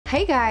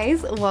Hey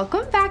guys,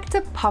 welcome back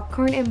to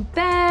Popcorn in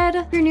Bed.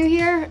 If you're new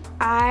here,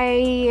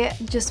 I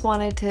just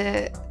wanted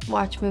to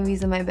watch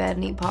movies in my bed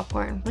and eat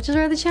popcorn, which is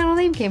where the channel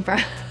name came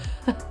from.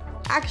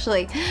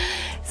 Actually.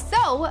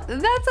 So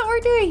that's what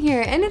we're doing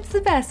here, and it's the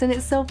best and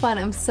it's so fun.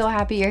 I'm so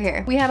happy you're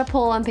here. We had a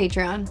poll on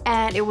Patreon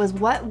and it was,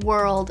 what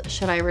world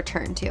should I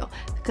return to?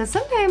 Because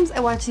sometimes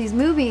I watch these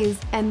movies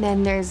and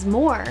then there's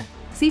more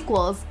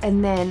sequels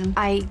and then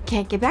I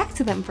can't get back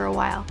to them for a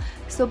while.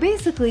 So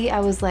basically I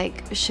was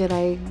like, should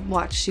I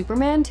watch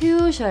Superman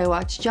 2? Should I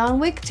watch John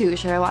Wick 2?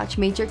 Should I watch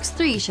Matrix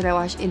 3? Should I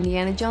watch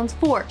Indiana Jones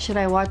 4? Should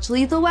I watch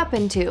Lethal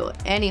Weapon 2?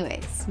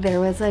 Anyways, there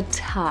was a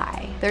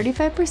tie.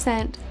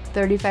 35%,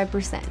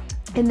 35%.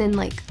 And then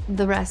like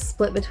the rest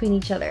split between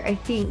each other, I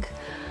think.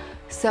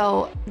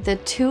 So the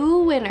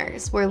two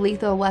winners were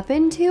Lethal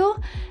Weapon 2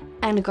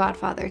 and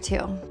Godfather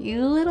 2.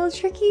 You little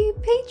tricky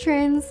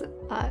patrons.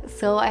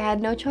 So I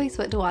had no choice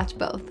but to watch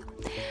both,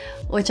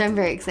 which I'm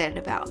very excited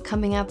about.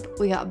 Coming up,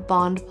 we got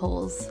Bond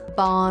polls.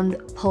 Bond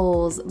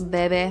polls,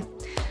 baby.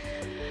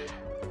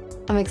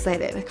 I'm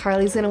excited.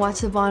 Carly's gonna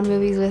watch the Bond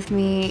movies with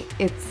me.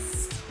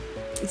 It's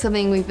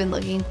something we've been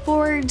looking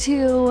forward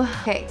to.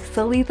 Okay,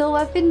 so Lethal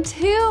Weapon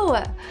 2.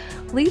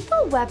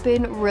 Lethal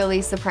Weapon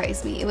really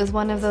surprised me. It was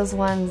one of those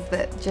ones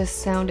that just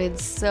sounded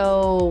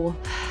so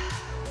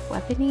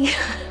weapony,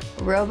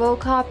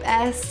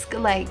 RoboCop-esque,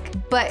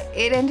 like, but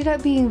it ended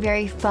up being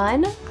very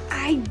fun.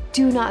 I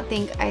do not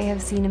think I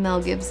have seen a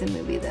Mel Gibson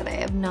movie that I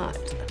have not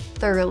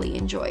thoroughly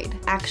enjoyed.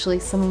 Actually,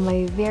 some of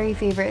my very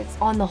favorites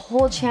on the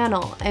whole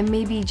channel, and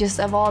maybe just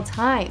of all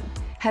time,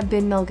 have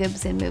been Mel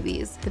Gibson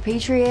movies. The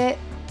Patriot,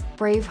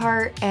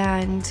 Braveheart,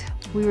 and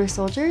We Were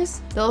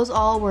Soldiers. Those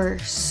all were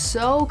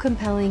so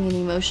compelling and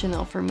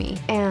emotional for me,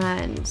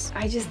 and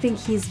I just think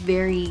he's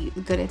very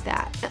good at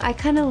that. I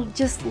kind of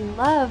just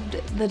loved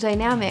the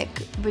dynamic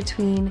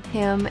between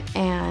him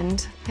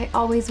and, I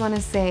always want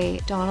to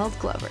say, Donald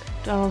Glover.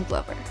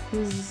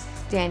 Who's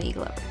Danny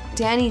Glover?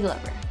 Danny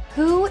Glover.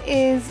 Who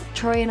is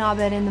Troy and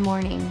Abed in the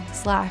Morning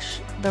 /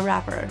 the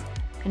rapper,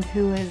 and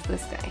who is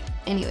this guy?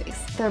 Anyways,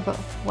 they're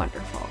both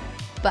wonderful.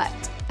 But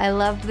I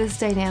loved this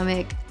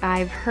dynamic.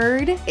 I've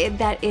heard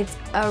that it's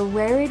a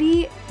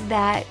rarity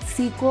that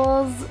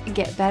sequels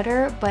get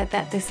better, but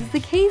that this is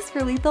the case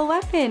for Lethal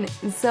Weapon.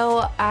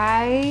 So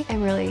I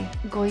am really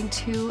going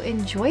to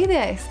enjoy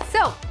this.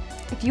 So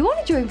if you want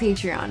to join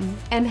Patreon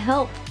and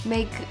help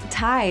make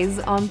ties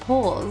on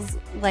polls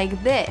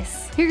like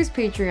this, here's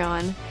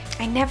Patreon.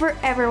 I never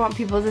ever want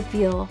people to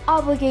feel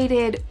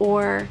obligated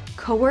or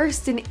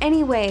coerced in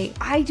any way.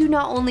 I do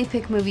not only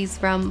pick movies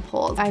from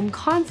polls. I'm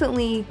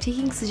constantly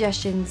taking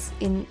suggestions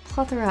in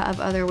plethora of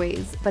other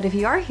ways. But if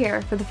you are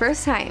here for the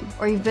first time,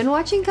 or you've been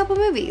watching a couple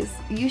movies,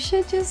 you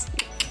should just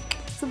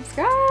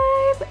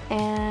subscribe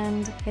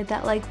and hit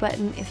that like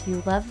button if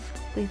you love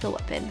Lethal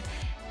Weapon.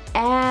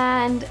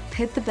 And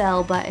hit the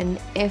bell button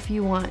if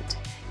you want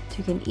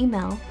to get an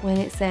email when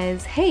it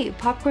says, hey,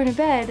 Popcorn in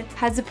Bed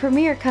has a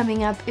premiere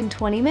coming up in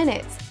 20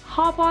 minutes.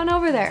 Hop on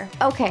over there.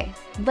 Okay,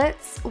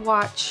 let's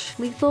watch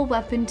Lethal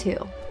Weapon 2,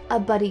 a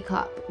buddy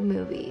cop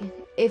movie,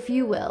 if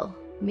you will,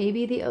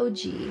 maybe the OG.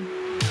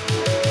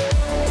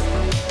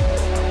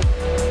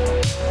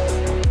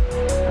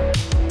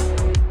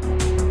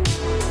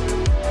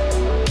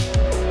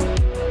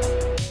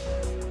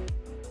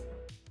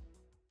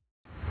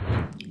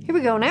 Here we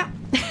go now.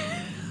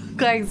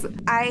 Guys,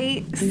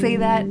 I say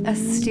that a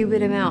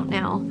stupid amount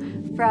now.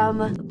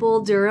 From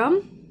Bull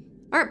Durham.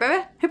 All right,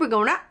 baby, here we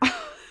go now.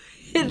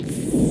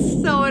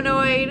 It's so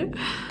annoying.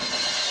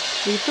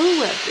 Lethal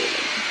Weapon.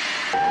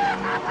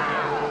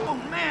 Oh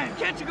man,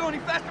 can't you go any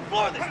faster?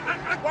 Floor this!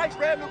 White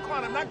brand new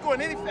car, I'm not going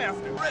any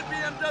faster. Red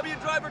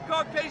BMW driver,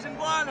 Caucasian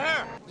blonde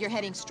hair. You're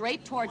heading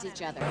straight towards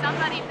each other.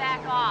 Somebody back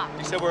off.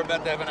 He said we're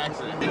about to have an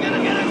accident. You're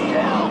gonna get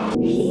us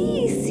killed!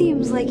 He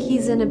seems like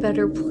he's in a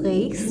better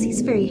place.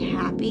 He's very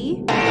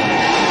happy.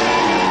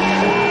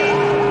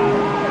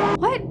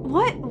 What?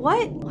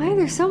 Why are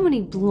there so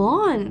many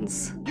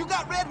blondes? You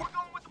got red, we're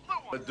going with the blue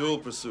one. A dual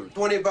pursuit.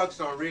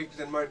 $20 on Riggs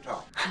and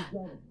Murtaugh.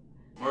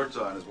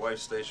 Murtaugh and his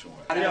wife's station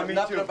wagon. I know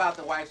nothing about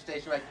the wife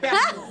station wagon.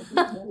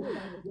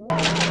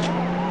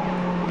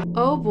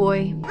 Oh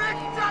boy.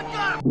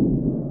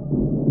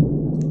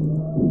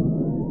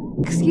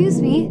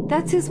 Excuse me,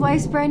 that's his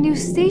wife's brand new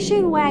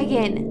station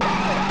wagon.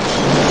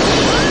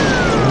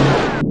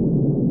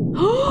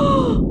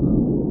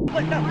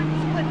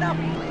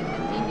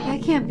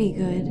 That can't be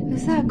good.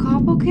 Is that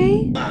cop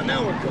okay?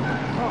 Now we're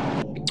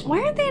cooking.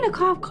 Why aren't they in a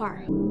cop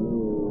car?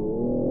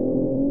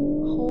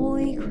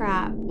 Holy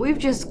crap. We've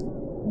just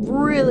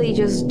really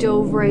just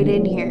dove right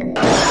in here.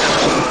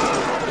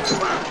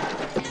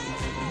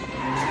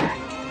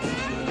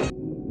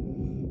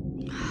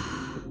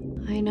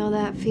 I know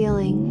that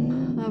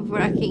feeling of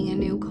wrecking a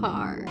new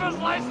car. His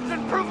license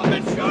and proof of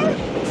insurance.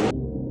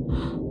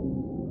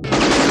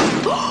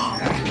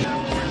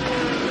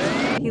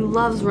 He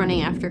loves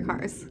running after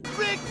cars.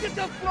 Riggs, get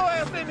your slow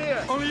ass in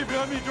here. Only if you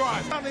let me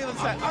drive. On the other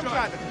side. I'm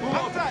driving.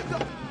 I'm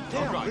driving.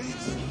 Damn,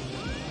 Riggs.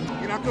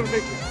 You're not gonna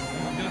make it.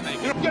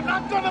 You're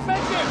not gonna make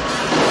it.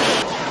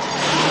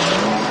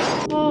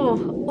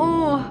 Oh,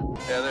 oh.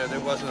 Yeah, there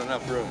wasn't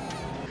enough room.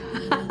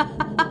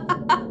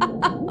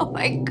 Oh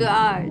my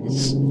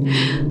gosh.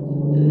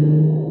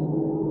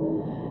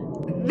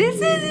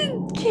 This is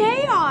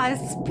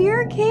chaos,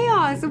 pure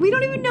chaos. We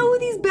don't even know who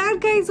these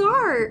bad guys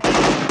are.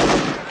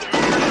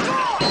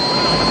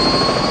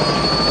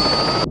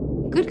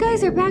 Good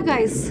guys or bad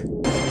guys?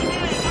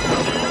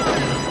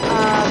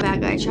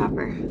 Bad guy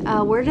chopper.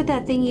 Where did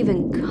that thing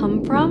even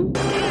come from?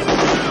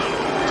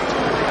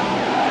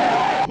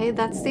 Hey,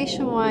 that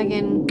station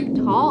wagon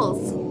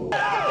hauls.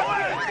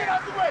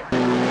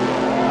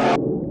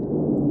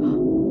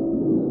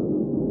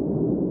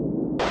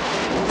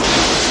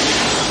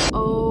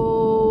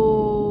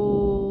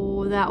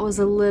 Oh, that was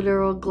a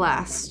literal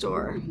glass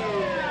store. You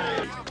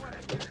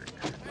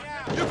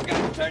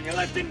forgot to turn your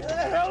left in. Where the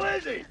hell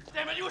is he?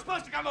 Damn it, you were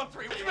supposed to come on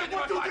 3. You went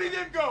 1, 2, 3,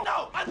 then go.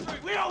 No, on 3.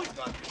 We always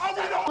go on 3. Oh,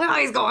 we don't. We're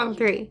always going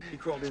 3. He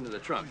crawled into the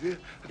trunk. Yeah,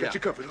 I got you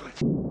covered.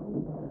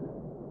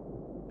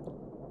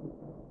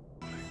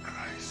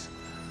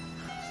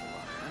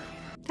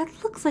 That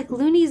looks like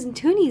Loonies and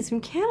Toonies from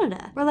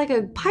Canada. Or like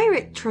a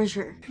pirate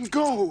treasure.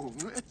 Go.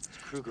 It's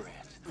Kruger.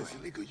 It's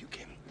illegal. You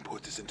can't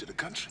import this into the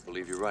country. I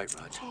believe you're right,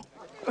 Roger.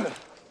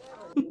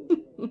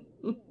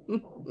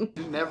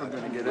 You're never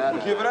gonna get out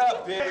of here. Give it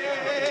up, man.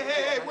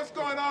 Hey, what's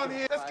going on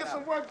here? Let's get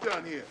some work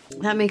done here.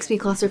 That makes me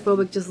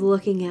claustrophobic just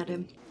looking at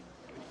him.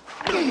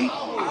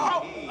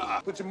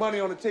 Put your money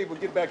on the table,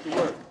 get back to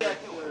work.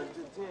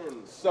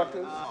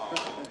 Suckers.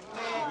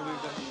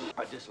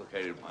 I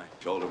dislocated my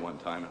shoulder one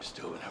time and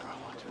still whenever I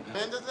want to.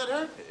 Man, does that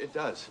hurt? It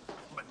does,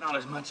 but not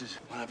as much as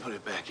when I put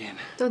it back in.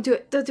 Don't do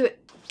it, don't do it.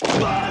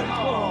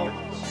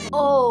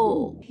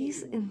 Oh,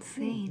 he's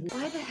insane.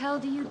 Why the hell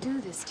do you do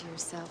this to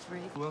yourself,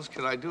 Ray? Who else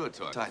could I do it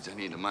to? Besides, I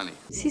need the money.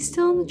 Is he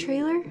still in the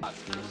trailer?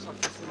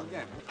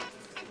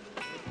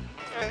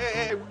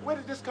 Hey, where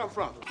did this come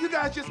from? You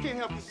guys just can't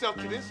help yourself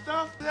to this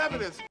stuff. The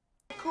evidence.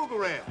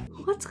 Krugerrand.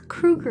 What's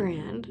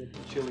Krugerrand?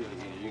 Chili,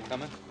 you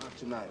coming? Not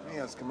tonight.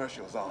 Rian's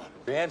commercial's on.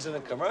 Rian's in a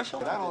commercial?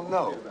 But I don't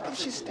know. If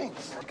she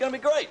stinks. It's gonna be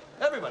great.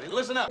 Everybody,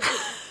 listen up.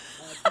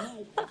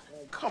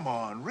 Come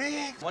on,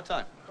 Riggs. What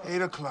time?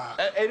 8 o'clock.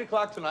 At 8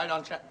 o'clock tonight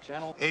on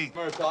channel 8.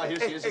 Murtaugh,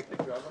 here she is. A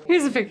picture of her.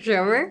 Here's a picture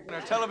of her. In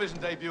her television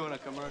debut in a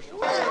commercial.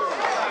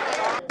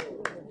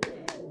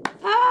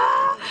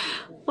 Ah,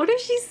 what if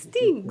she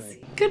stinks?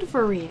 Good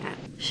for Rian.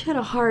 She had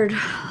a hard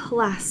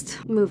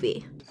last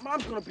movie.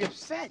 Mom's gonna be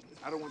upset.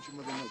 I don't want your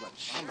mother to know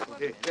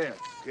about it.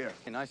 Here.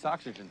 A nice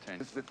oxygen tank.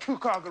 This is the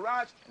 2-car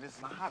garage, and this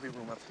is my hobby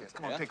room upstairs.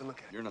 Come on, take a look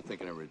at it. You're not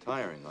thinking of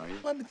retiring, are you?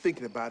 I've been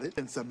thinking about it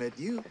since I met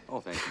you. Oh,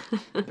 thank you.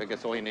 I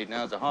guess all you need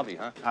now is a hobby,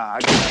 huh? I got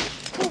it.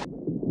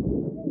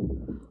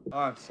 Oh,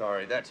 I'm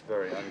sorry. That's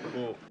very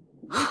uncool.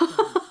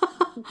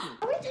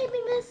 Are we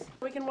taping this?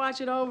 We can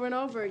watch it over and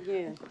over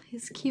again.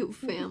 His cute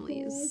family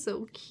is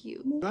so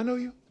cute. Do I know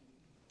you?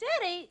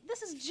 Daddy,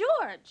 this is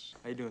George.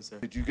 How you doing, sir?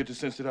 Did you get the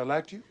sense that I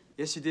liked you?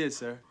 Yes, you did,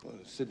 sir. Well,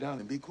 sit down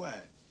and be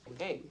quiet.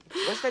 Hey,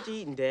 what's that you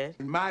eating, Dad?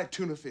 My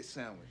tuna fish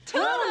sandwich.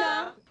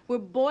 Tuna! We're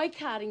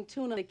boycotting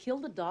tuna to kill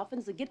the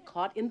dolphins that get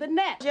caught in the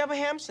net. Did you have a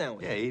ham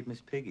sandwich? Yeah, eat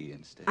Miss Piggy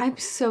instead. I'm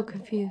so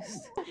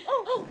confused.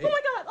 Oh my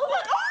God! Oh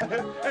my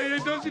God! Hey,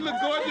 don't she look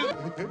gorgeous?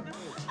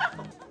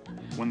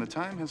 When the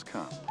time has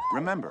come,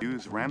 remember,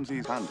 use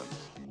Ramsey's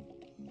condoms.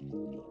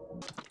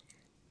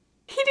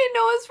 He didn't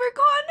know it was for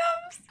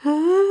condoms.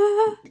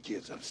 The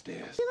kids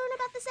upstairs. We learn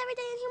about this every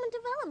day in human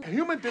development.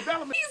 Human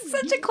development. He's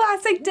such a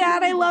classic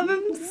dad. I love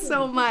him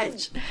so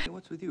much. Hey,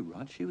 what's with you,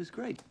 Rod? She was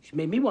great. She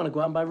made me want to go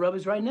out and buy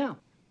rubbers right now.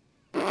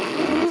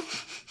 Man,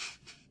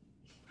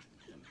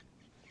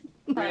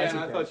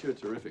 I thought you were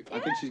terrific. I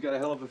think she's got a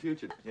hell of a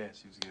future. Yeah,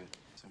 she was good.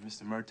 So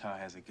Mr. Murtaugh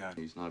has a gun.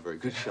 He's not a very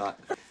good shot.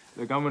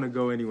 Look, I'm gonna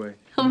go anyway.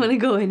 I'm gonna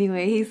go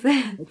anyway, he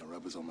said.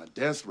 Rubbers on my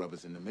desk,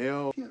 rubbers in the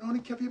mail. You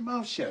only kept your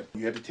mouth shut.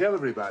 You had to tell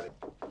everybody.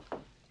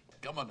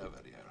 Come on over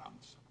here,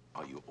 Hans.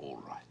 Are you all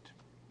right?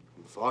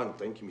 I'm fine,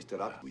 thank you, Mr.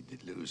 Rapp. We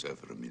did lose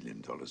over $1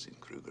 million in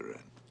Kruger,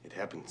 and It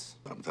happens.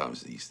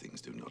 sometimes these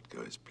things do not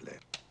go as planned.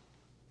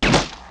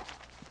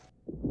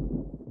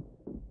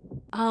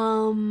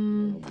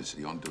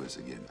 Obviously onto us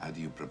again. How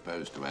do you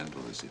propose to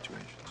handle the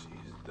situation?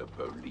 He's the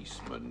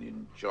policeman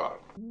in charge.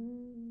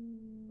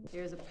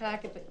 Here's a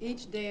packet for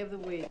each day of the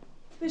week.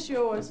 This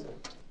yours.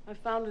 I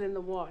found it in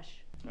the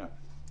wash. Yeah.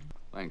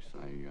 Thanks.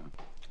 I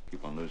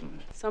keep on losing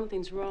this.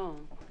 Something's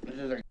wrong. This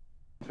is a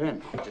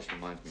pen. It just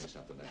reminds me of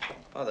something.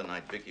 Other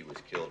night, Vicky was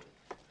killed.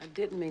 I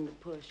didn't mean to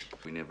push.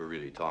 We never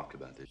really talked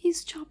about this.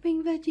 He's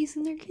chopping veggies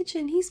in their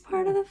kitchen. He's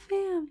part of the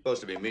fam. Supposed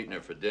to be meeting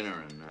her for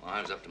dinner, and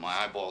I was up to my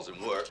eyeballs in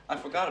work. I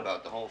forgot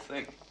about the whole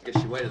thing. I guess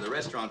she waited at the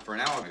restaurant for an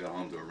hour. I got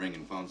home to a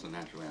ringing phone, so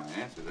naturally I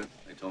answered it.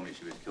 They told me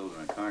she was killed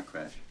in a car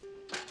crash.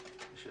 I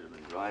should have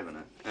been driving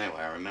it. Anyway,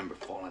 I remember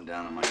falling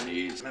down on my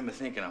knees. I remember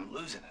thinking, I'm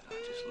losing it. I'm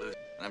just losing it.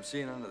 And I'm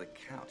seeing it under the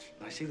couch.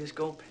 And I see this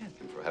gold pen.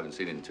 And I haven't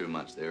seen it in 2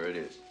 months. There it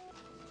is.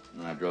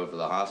 And I drove to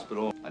the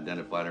hospital,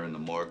 identified her in the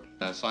morgue,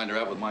 and I signed her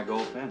out with my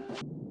gold pen.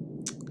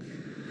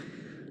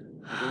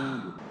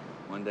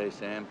 One day,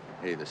 Sam,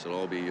 hey, this will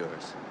all be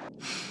yours.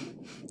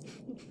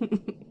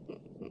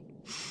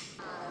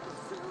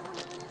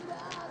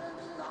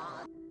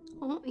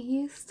 Oh,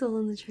 he is still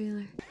in the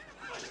trailer.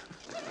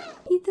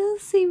 He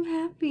does seem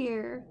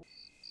happier.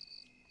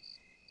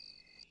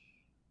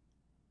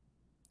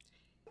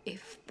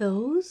 If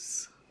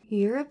those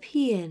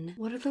European,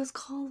 what are those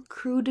called?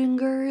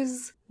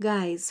 Krudingers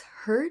guys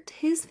hurt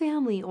his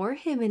family or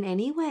him in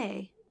any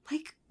way.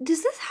 Like,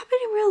 does this happen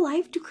in real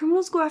life? Do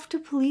criminals go after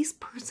police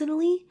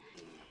personally?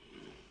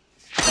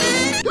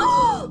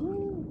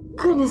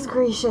 Goodness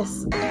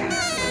gracious.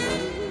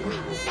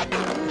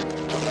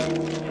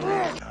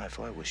 If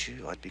I was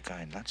you, I'd be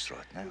going nuts right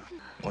now.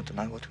 Want to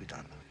know what we've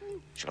done?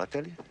 Shall I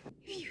tell you?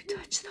 If you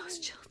touch those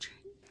children.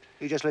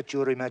 You just let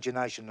your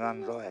imagination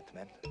run riot,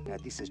 man. Now,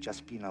 this has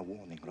just been a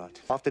warning, right?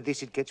 After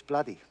this, it gets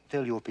bloody.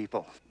 Tell your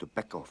people to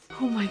back off.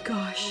 Oh my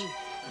gosh.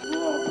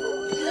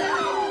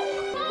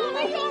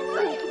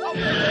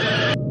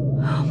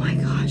 Oh my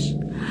gosh.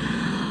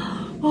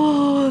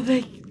 Oh,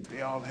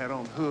 They all had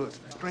on hoods,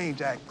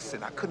 strange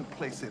accent. I couldn't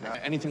place it out.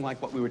 Anything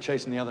like what we were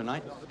chasing the other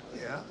night?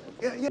 Yeah.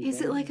 Is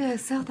it like a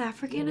South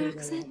African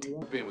accent?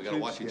 We gotta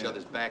watch each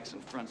other's backs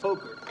and fronts.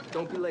 Poker.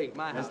 Don't be late.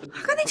 My house.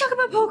 How can they talk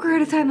about poker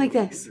at a time like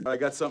this? I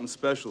got something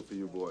special for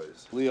you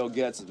boys. Leo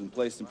Getz has been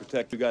placed in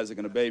protect. You guys are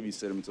gonna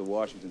babysit him until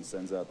Washington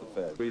sends out the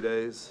Fed. 3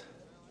 days.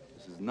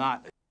 This is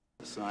not a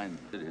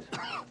assignment. It is.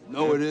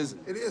 No, it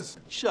isn't. It is.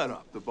 Shut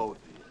up, the both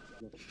of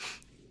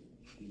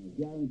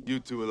you. You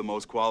two are the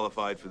most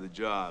qualified for the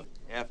job.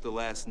 After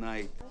last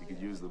night, you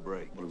could use the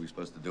break. What are we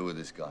supposed to do with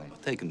this guy?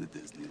 Take him to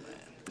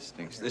Disneyland. This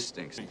stinks. This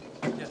stinks.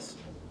 Yes.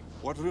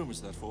 What room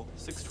is that for?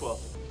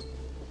 612.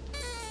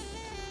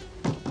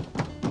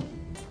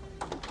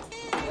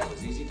 That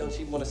was easy. Don't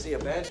you want to see a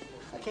badge?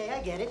 Okay,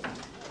 I get it.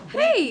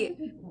 Hey!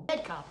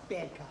 Bad cop,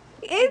 bad cop.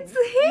 It's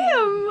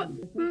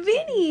him!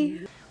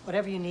 Vinny!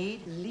 Whatever you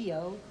need,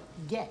 Leo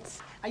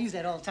gets. I use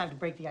that all the time to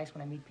break the ice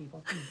when I meet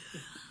people.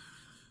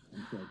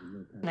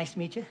 Nice to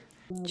meet you.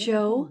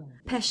 Joe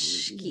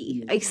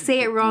Pesci. I say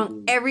it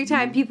wrong every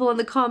time people in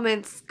the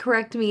comments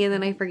correct me and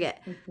then I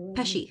forget.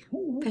 Pesci.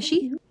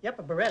 Pesci? Yep,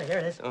 a Beretta. There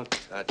it is. Don't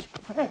touch.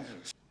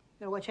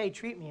 Gotta watch how you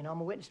treat me, you know.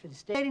 I'm a witness for the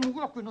state. I didn't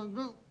work with no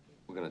group.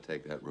 We're gonna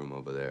take that room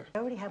over there. I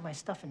already have my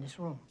stuff in this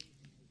room.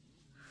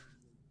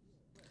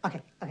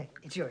 Okay,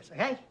 it's yours,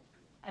 okay?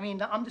 I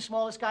mean, I'm the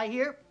smallest guy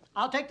here.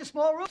 I'll take the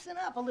small room. Listen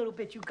up a little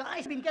bit, you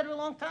guys. We've been together a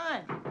long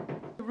time.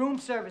 Room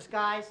service,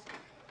 guys.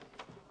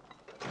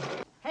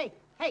 Hey,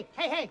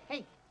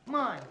 come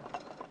on.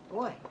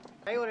 Boy,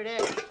 I ordered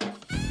eggs.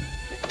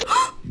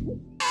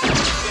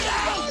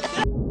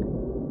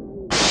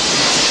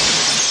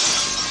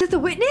 Is it the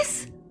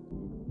witness?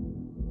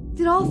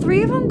 Did all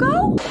three of them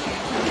go?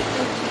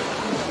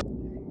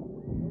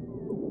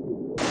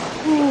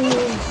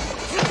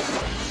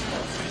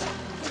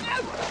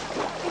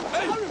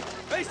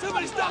 Hey,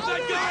 somebody stop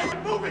that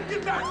guy! Move it,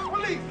 get back,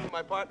 police!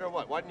 My partner,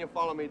 what? Why didn't you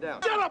follow me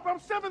down? Shut up, I'm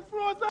 7th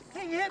floor up.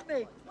 He hit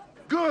me.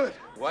 Good.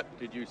 What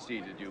did you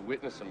see? Did you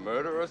witness a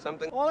murder or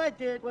something? All I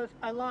did was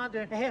I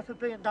laundered $500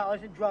 million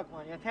in drug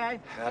money, okay?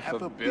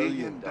 $500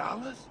 million?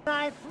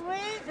 I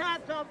please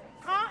have some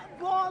cotton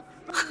balls.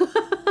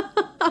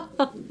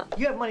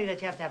 You have money that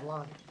you have to have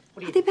laundered. What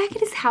do you Are they back at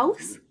his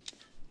house?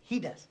 He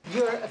does.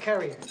 You're a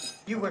courier.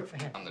 You work for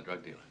him. I'm the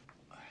drug dealer.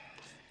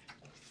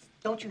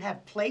 Don't you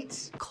have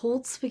plates?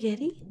 Cold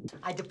spaghetti?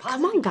 I deposit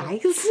Come on,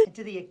 guys.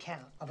 into the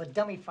account of a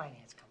dummy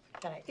finance company.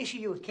 Then I issue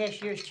you a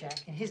cashier's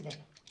check in his name.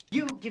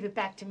 You give it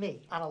back to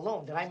me on a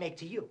loan that I make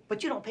to you.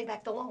 But you don't pay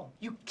back the loan.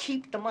 You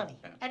keep the money.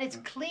 And it's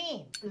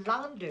clean,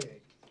 laundered.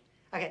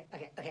 Okay.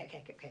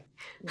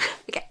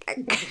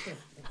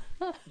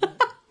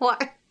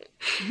 What?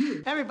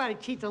 Everybody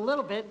cheats a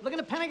little bit. Look at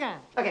the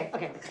Pentagon.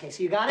 Okay,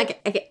 so you got it?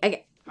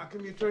 Okay. How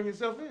come you turn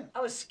yourself in? I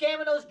was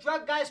scamming those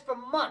drug guys for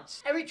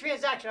months. Every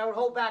transaction, I would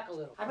hold back a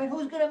little. I mean,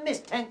 who's gonna miss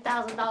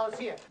 $10,000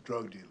 here?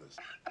 Drug dealers.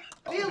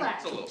 Feel that?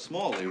 It's a little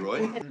small,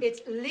 Leroy.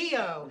 It's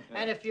Leo.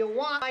 And if you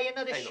want, buy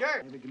another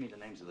shirt. Give me the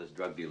names of those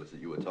drug dealers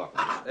that you were talking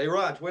about. Hey,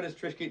 Raj, where does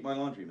Trish keep my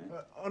laundry, man?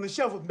 On the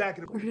shelf in back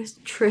of the... Where does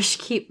Trish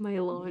keep my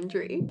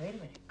laundry? Wait a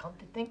minute. Come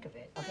to think of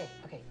it.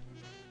 Okay.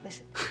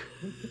 Listen.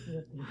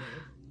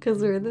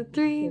 Because we're the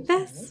three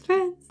best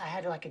friends. I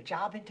had like a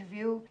job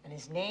interview, and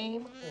his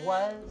name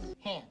was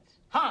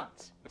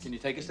Hans. Can you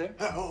take us there?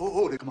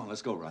 Hold it. Come on,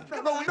 let's go, Raj.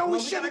 No, we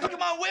shouldn't.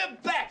 Come on, we're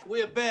back.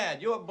 We're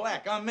bad. You're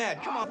black. I'm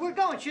mad. Come on. We're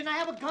going. Shouldn't I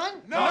have a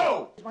gun?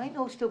 No! My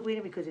nose still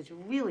bleeding because it's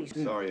really...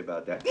 Sorry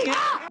about that.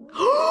 That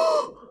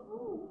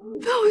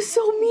was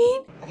so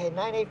mean. Okay,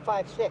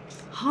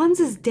 9856. Hans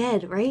is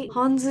dead, right?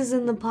 Hans is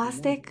in the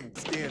plastic.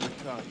 Stay in the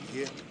car, you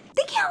hear?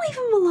 They can't leave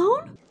him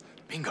alone.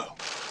 Bingo.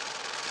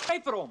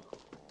 Wait for him.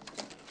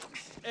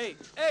 Hey,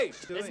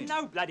 there's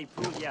no bloody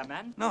pool here,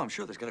 man. No, I'm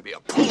sure there's gonna be a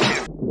pool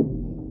here.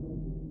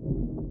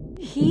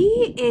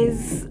 He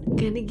is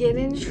gonna get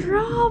in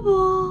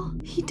trouble.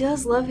 He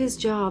does love his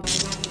job.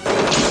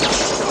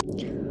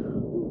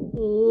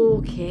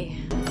 Okay.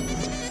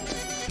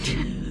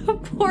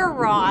 Poor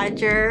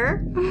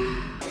Roger.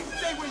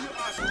 Stay where you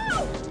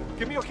are.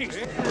 Give me your keys.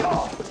 Hey,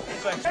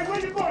 where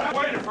you going? I'm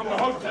waiting from the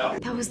hotel.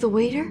 That was the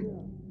waiter?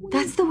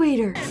 That's the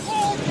waiter.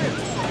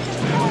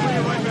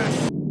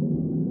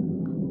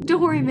 Don't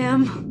worry,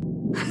 ma'am.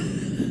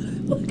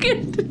 Look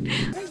at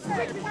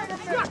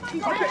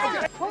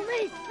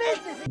Police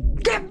business!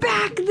 Get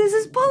back! This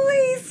is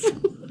police!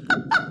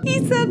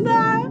 He said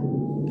that!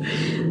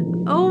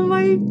 Oh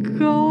my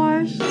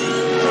gosh.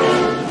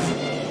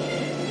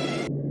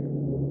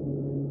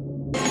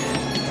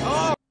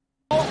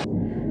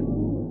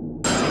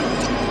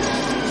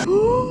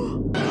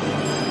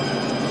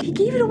 He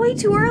gave it away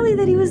too early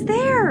that he was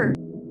there.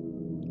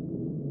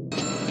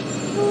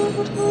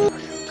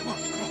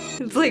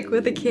 It's like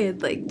with a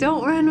kid, like,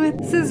 don't run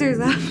with scissors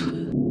up.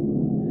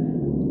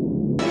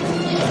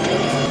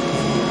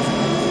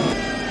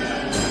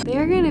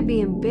 They're gonna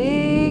be in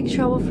big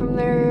trouble from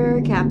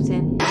their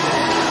captain.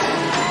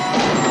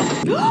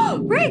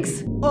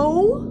 Riggs!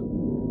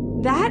 Oh,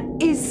 that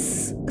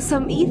is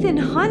some Ethan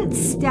Hunt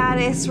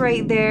status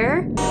right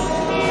there.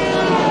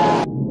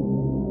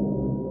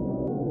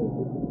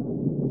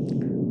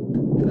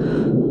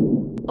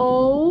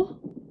 Oh.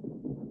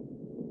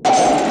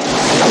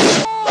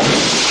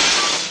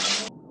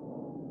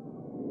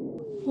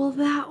 Well,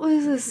 that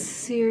was a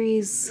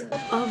series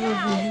of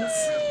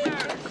events.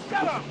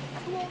 Shut up!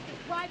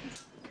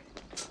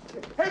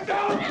 Hey,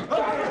 down!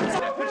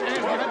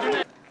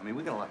 I mean,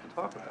 we got a lot to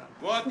talk about.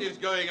 What is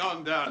going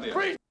on down here?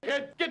 Freeze!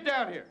 Get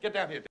down here! Get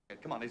down here!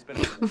 Come on, he's been...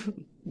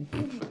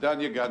 Put down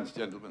your guns,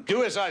 gentlemen.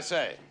 Do as I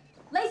say.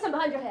 Lace him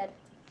behind your head.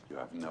 You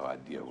have no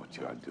idea what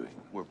you are doing.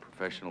 We're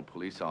professional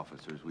police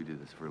officers. We do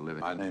this for a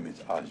living. My name is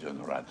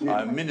Arjun Rat.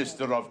 I'm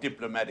Minister of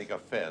Diplomatic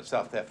Affairs,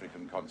 South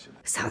African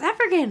Consulate. South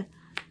African.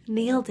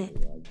 Nailed it.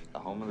 The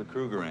home of the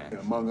Krugerrand.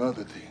 Among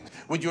other things.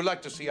 Would you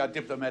like to see our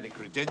diplomatic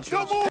credentials?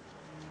 Come on!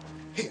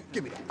 Here,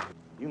 give me that.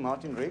 You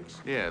Martin Riggs?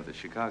 Yeah, the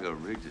Chicago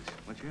Riggs.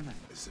 What's your name?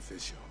 It's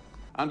official.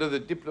 Under the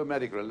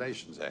Diplomatic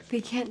Relations Act,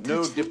 They can't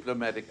no touch them.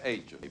 diplomatic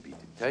agent may be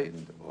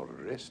detained or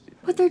arrested.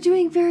 But they're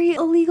doing very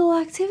illegal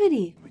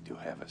activity. We do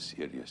have a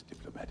serious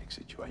diplomatic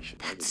situation.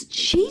 That's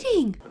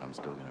cheating. But I'm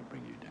still gonna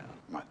bring you down.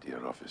 My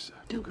dear officer,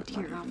 No, you could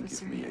dear not even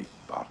officer. give me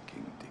a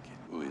parking ticket.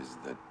 Who is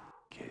that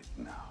kid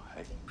now,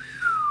 hey?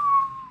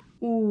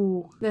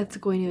 Ooh, that's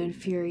going to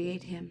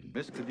infuriate him.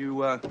 Miss, could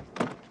you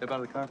step out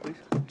of the car, please?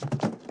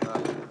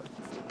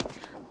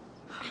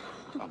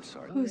 I'm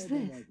sorry. Who's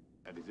this?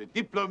 That is a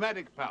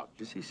diplomatic pouch.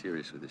 Is he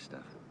serious with this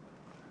stuff?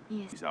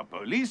 Yes. These are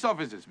police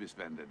officers, Miss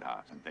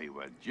Vandenhaas, and they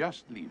were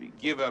just leaving.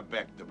 Give her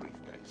back the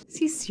briefcase. Is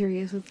he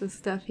serious with this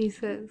stuff he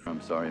says?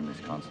 I'm sorry, Miss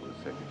Consulate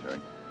Secretary.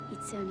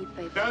 It's only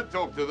paper. Don't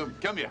talk to them.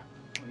 Come here.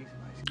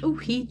 Oh,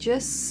 he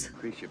just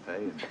Increase your pay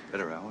and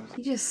better hours.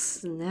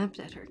 snapped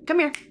at her. Come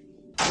here.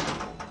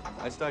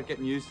 I start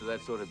getting used to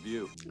that sort of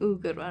view. Ooh,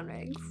 good one,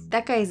 Riggs.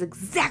 That guy is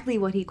exactly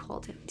what he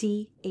called him.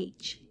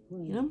 DH. You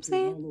know what I'm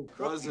saying?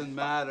 Doesn't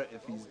matter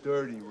if he's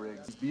dirty,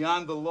 Riggs. He's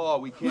beyond the law.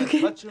 We can't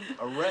touch him,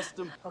 arrest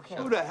him. Okay.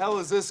 Who the hell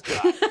is this guy?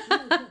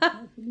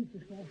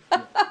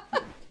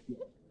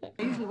 I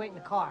usually wait in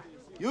the car.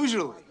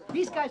 Usually.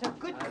 These guys are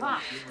good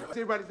cops.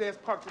 Everybody's ass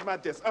parked at my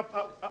desk. Up,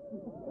 up, up.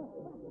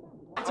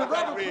 It's a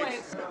rubber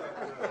plant.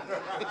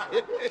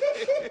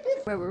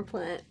 Rubber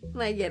plant.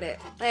 I get it.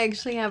 I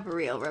actually have a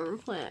real rubber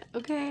plant,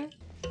 okay?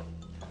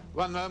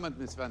 One moment,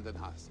 Miss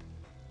Vandenhaas.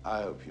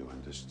 I hope you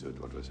understood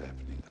what was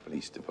happening. The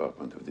police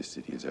department of this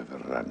city is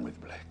overrun with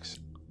blacks.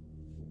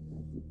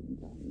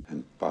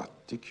 And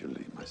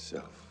particularly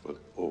myself will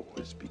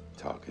always be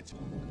targeted.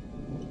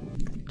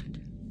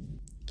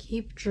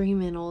 Keep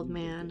dreaming, old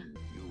man.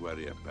 You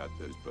worry about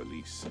those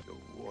police. The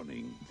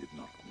warning did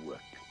not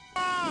work.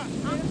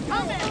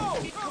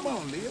 Come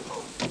on, Leo.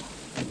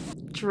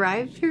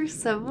 Drive-through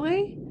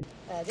Subway?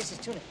 This is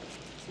tuna.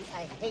 See,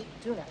 I hate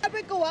tuna.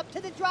 Never go up to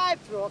the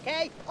drive-thru,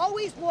 okay?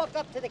 Always walk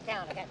up to the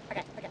counter. Okay.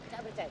 That's what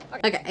it says.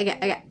 Okay.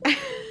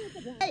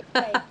 Hey,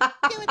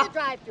 get with the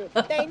drive-thru.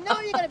 They know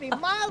you're gonna be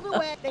miles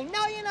away. They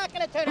know you're not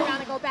gonna turn around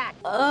and go back.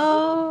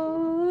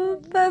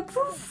 Oh, that's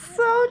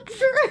so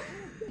true.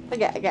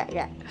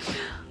 Okay.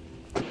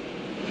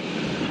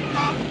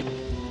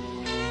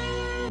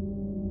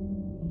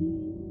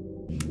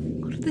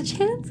 What are the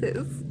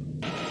chances?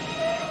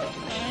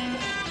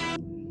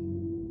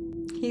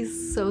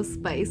 He's so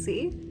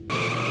spicy.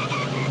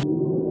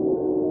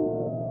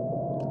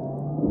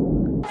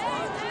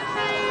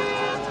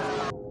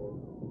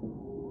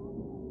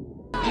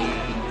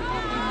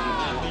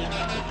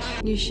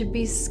 You should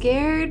be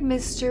scared,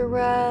 Mr.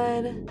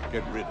 Rudd.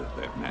 Get rid of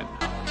that man.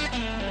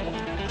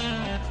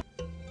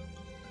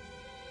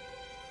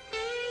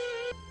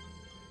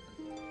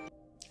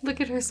 Look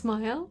at her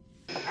smile.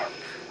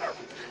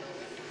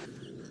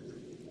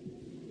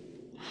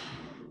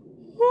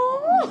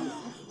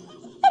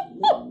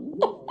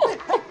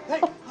 Hey,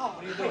 what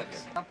are you doing?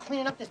 I'm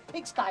cleaning up this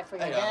pigsty for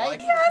you, Hey, okay?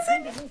 like He has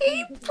an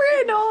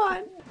apron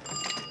on.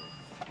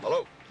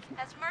 Hello?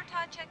 Has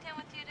Murtaugh checked in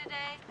with you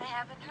today? I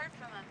haven't heard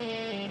from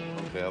him.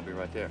 Okay, I'll be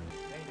right there.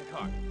 Stay in the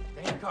car.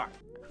 Stay in the car.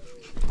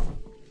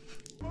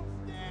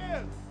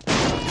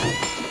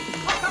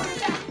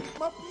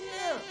 Come up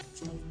here.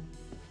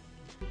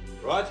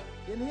 Rod?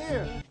 In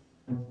here.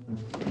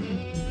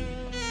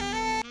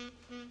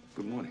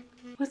 Good morning.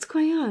 What's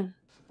going on?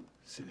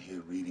 Sitting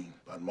here reading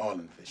about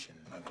marlin fishing.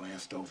 I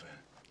glanced over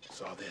and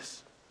saw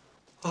this.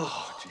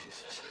 Oh,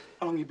 Jesus.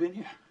 How long you been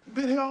here?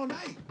 Been here all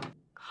night.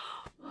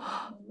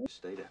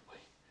 Stay that way.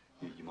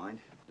 You mind?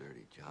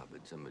 Dirty job,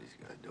 but somebody's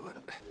gotta do it.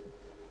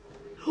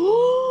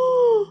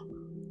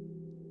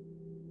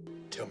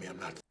 Tell me I'm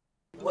not.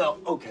 Well,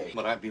 okay.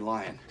 But I'd be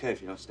lying. Okay,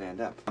 if you don't stand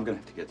up. I'm gonna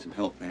have to get some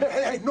help, man.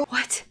 Hey, no.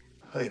 What?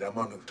 Hey, I'm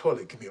on the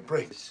toilet. Give me a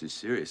break. This is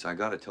serious. I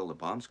gotta tell the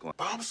bomb squad.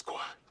 Bomb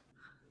squad?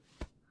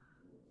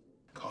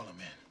 Call him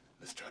in.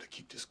 Let's try to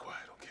keep this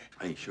quiet, okay?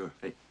 Hey, sure.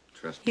 Hey,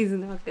 trust me. He's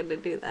not gonna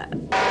do that.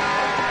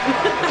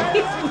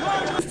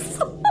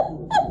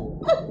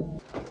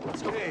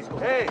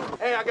 Hey,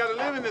 I gotta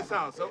live in this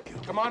house, okay?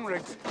 Come on,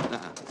 Riggs.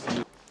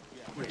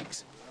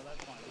 Riggs.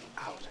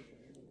 Out.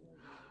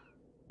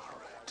 All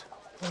right.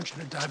 I want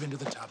you to dive into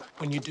the tub.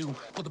 When you do,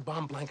 put the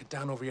bomb blanket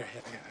down over your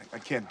head. I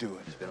can't do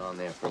it. He's been on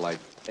there for like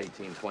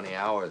 18, 20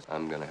 hours.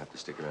 I'm gonna have to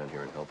stick around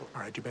here and help him.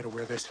 All right, you better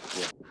wear this.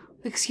 Yeah.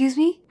 Excuse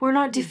me? We're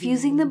not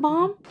defusing the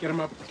bomb? Get him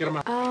up. Get him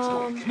up.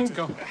 Let's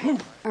go.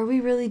 Move. Are we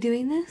really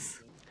doing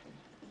this?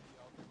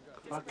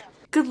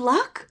 Good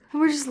luck? And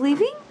we're just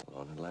leaving?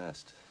 Long at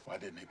last. Why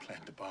didn't they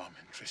plant the bomb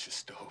in Trisha's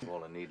stove?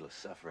 All the needless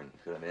suffering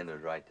could have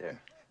ended right there.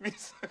 Gonna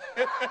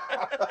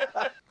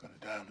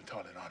die on the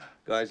toilet, aren't I?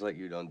 Guys like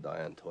you don't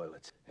die on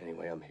toilets.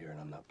 Anyway, I'm here and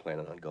I'm not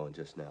planning on going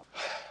just now.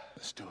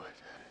 Let's do it.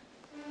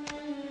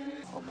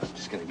 I'm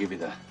just gonna give you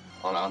the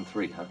on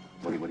three, huh?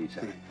 What do you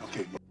say?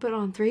 Okay. But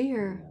on 3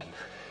 or?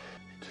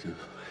 2.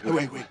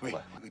 Wait. We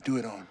do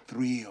it on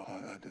 3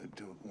 or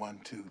do 1,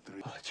 2,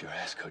 3. Oh, it's your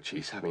ass,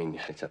 Cochise. I mean,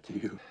 it's up to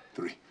you.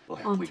 3. Well,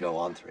 On we three. go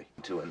on 3.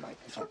 2 and 9.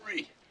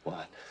 3.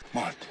 What?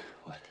 Mart.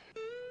 What?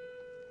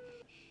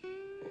 Yeah,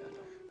 I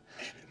know.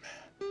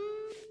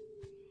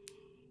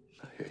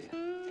 I hear you.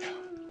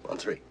 Yeah. On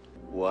 3.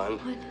 1,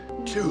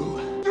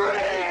 2, 3.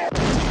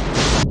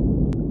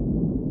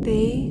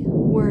 They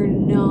were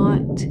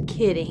not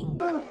kidding.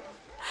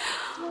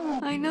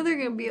 I know they're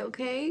gonna be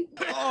okay.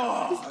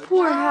 This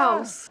poor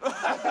house.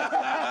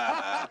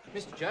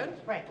 Mr. Jones?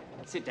 Right.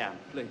 Sit down,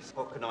 please.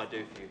 What can I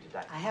do for you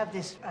today? I have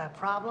this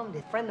problem.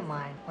 A friend of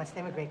mine wants to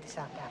immigrate to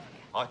South Africa.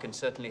 I can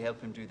certainly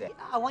help him do that.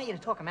 I want you to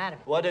talk him out of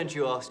it. Why don't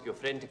you ask your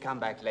friend to come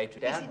back later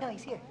down?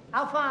 He's here.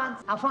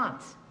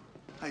 Alphonse.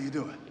 How you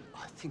doing?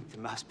 I think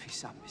there must be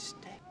some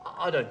mistake.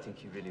 I don't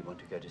think you really want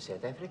to go to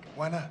South Africa.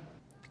 Why not?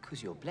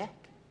 Because you're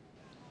black.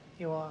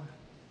 You are.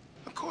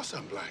 Of course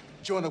I'm black.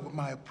 Join up with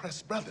my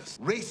oppressed brothers.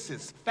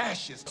 Racist,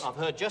 fascist. I've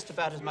heard just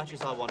about as much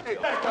as I want to.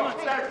 Come on,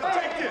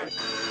 take it.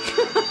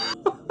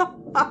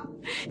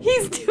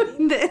 He's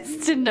doing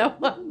this to no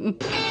one.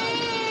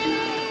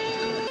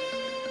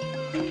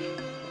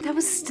 That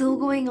was still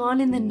going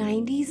on in the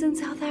 90s in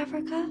South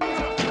Africa?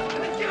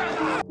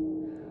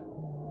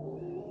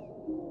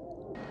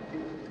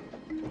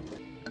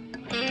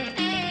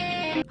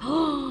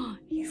 Oh,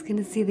 he's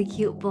gonna see the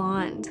cute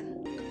blonde.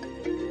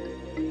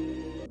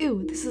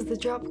 Ew, this is the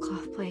drop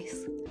cloth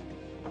place.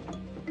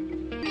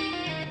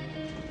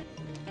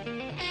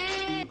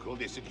 Call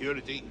the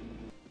security.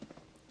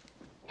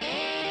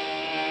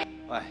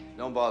 Why,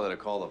 don't bother to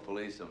call the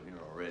police. I'm here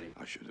already.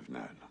 I should have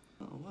known.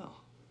 Oh,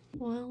 well.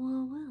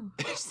 Well.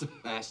 It's the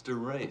master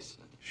race.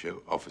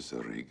 Show Officer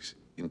Riggs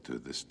into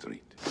the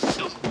street.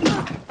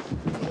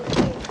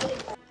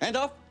 Hand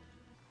off.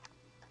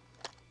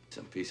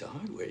 Some piece of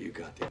hardware you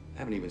got there. I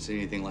haven't even seen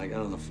anything like that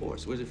on the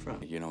force. Where's it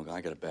from? You know, I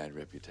got a bad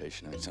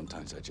reputation. I mean,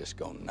 sometimes I just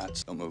go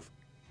nuts. Don't move.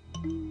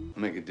 I'll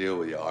make a deal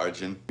with you,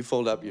 Arjun. You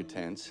fold up your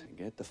tents and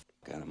get the f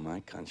out of my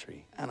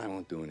country, and I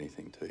won't do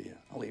anything to you.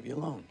 I'll leave you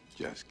alone.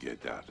 Just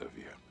get out of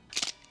here.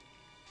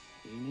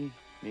 Eeny,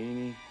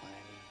 meeny,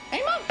 miny.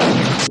 Hey, Mom!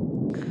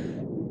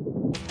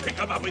 Pick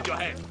him up with your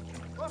hand.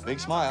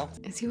 Big smile.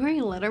 Is he wearing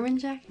a Letterman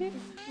jacket?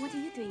 What are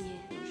you doing here?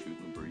 Shooting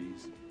the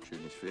breeze,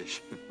 shooting his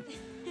fish.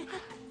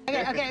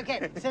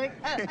 Okay. So,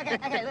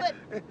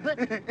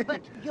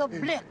 but you're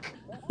black.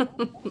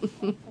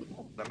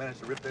 I managed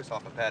to rip this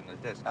off a pad in the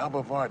disc.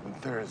 Alba Varden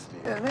Thursday.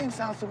 Yeah, the name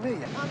sounds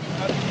familiar.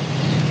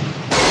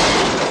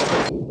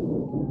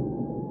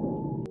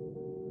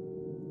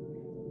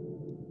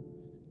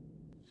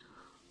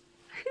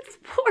 His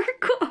poor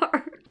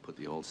car. Put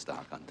the old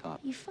stock on top.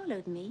 You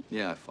followed me.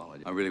 Yeah, I followed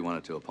you. I really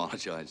wanted to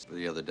apologize for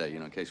the other day, you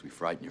know, in case we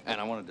frightened you. And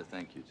I wanted to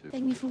thank you, too.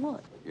 Thank me for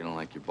what? You don't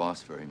like your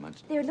boss very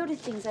much. There are a lot of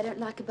things I don't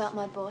like about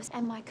my boss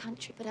and my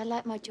country, but I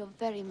like my job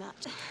very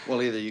much.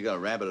 Well, either you got a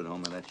rabbit at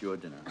home or that's your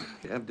dinner.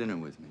 Have dinner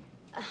with me.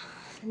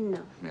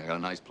 No. Yeah, I got a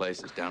nice place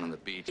that's down on the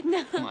beach.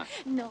 No. Come on.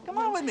 No. Come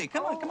on with me.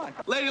 Come on.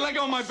 Lady, let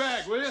go of my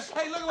bag, will you?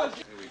 Hey, look at what...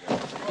 Here we go.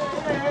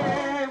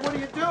 Hey, what are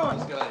you doing?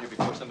 Let's get out of here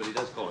before somebody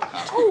does call a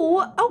cop.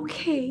 Oh,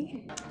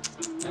 okay.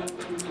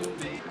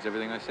 It's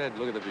everything I said.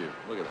 Look at the view.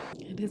 Look at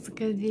that. It is a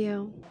good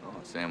view. Oh,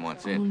 Sam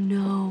wants Oh in.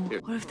 no.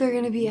 Here. What if they're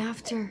gonna be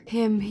after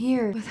him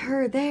here with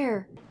her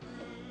there?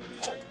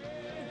 What's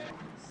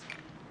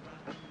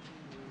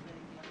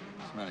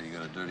the matter? You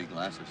got a dirty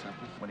glass or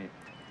something? What do you...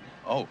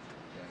 Oh,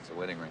 yeah, it's a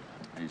wedding ring.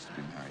 I used to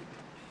be married.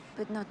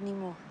 But not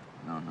anymore.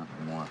 No, not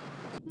anymore.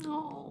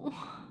 No.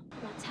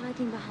 What's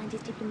hiding behind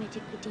his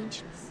diplomatic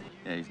credentials?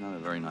 Yeah, he's not a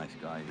very nice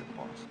guy, your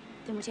boss.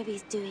 Then whatever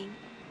he's doing,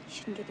 he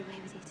shouldn't get away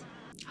with it.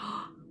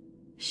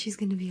 she's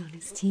gonna be on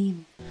his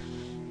team.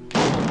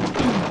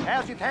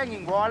 How's it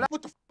hanging, Wyler?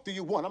 What the f do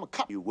you want? I'm a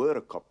cop. You were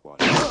a cop,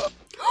 Wyler.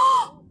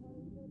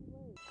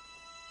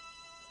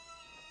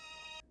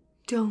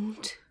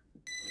 Don't.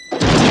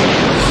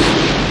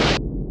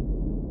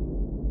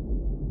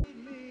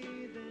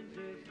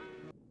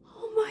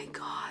 Oh my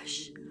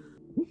gosh.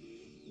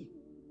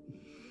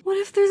 What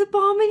if there's a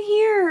bomb in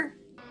here?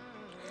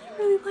 I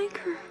really like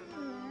her.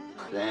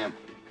 Sam,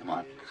 come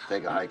on,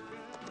 take a hike.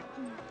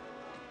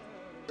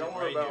 Don't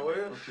worry about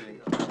Will.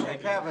 Hey,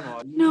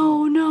 Kavanaugh.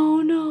 No,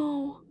 no,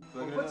 no.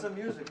 Well, put some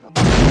music on.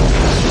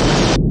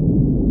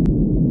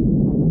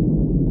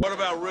 What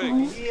about Rick?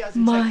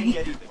 My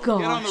Get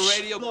on the gosh.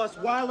 radio. Lost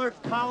Wyler,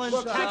 Collins,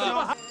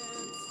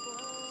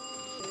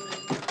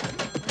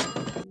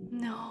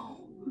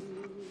 No.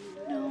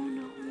 No,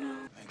 no, no.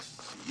 Thanks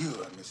to you,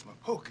 I missed my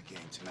poker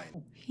game tonight.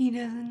 He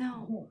doesn't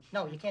know.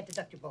 No, you can't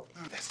deduct your boat.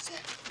 That's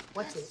it.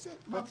 What's it?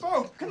 My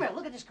boat. Come here,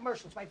 look at this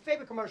commercial. It's my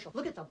favorite commercial.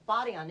 Look at the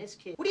body on this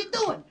kid. What are you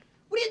doing?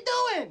 What are you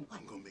doing?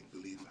 I'm gonna make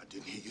believe I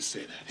didn't hear you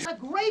say that. It's a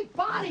great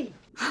body.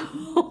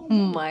 Oh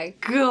my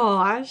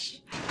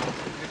gosh.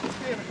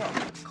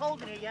 It's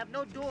cold in here. You have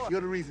no door.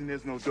 You're the reason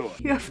there's no door.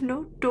 You have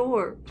no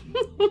door.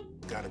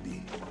 Gotta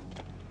be.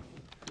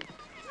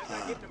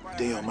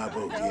 Day on my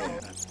boat, yeah.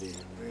 That's there.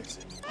 Where is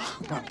it?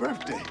 My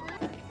birthday.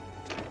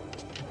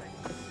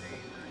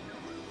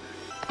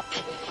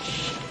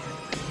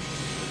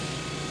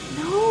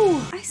 No,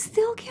 I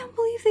still can't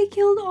believe they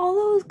killed all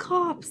those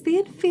cops. They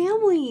had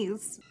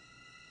families.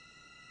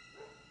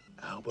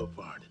 Alba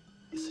Varden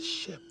is a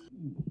ship.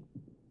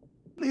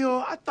 Leo,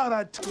 I thought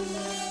I'd...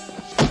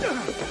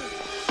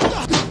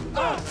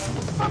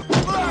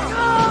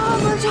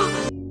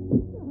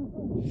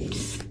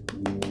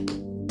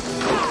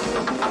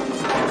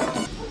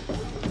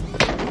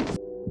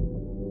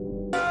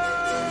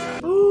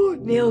 Oh,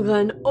 nail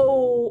gun.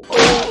 Oh,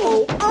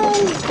 oh, oh,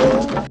 oh,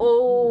 oh,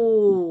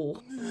 oh.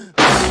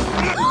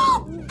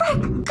 Oh,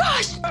 frick,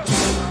 gosh.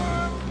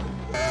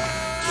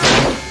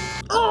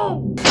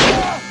 Oh.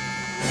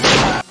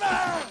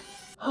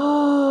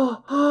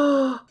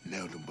 Oh.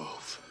 Nailed them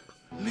both.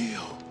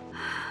 Leo.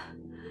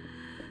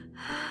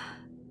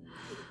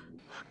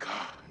 My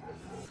God.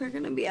 They're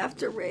gonna be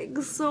after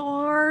Riggs so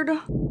hard.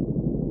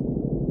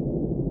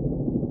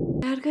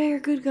 Bad guy or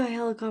good guy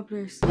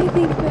helicopters? I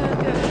think bad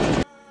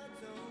guy.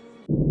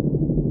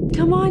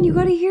 Come on, you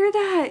gotta hear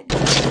that.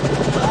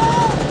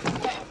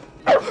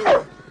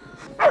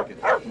 I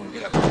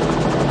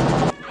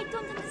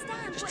don't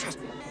understand. Just trust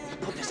me.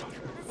 Pull this on.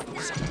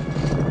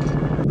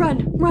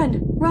 Run,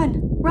 run,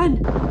 run,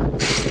 run.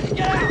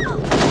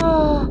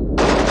 Oh.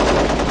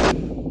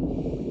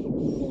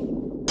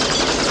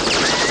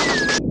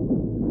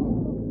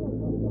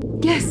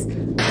 Yes.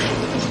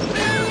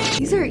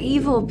 These are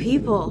evil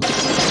people.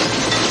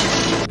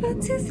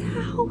 That's his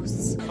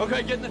house.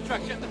 Okay, get in the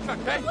truck,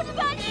 hey? What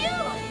about you?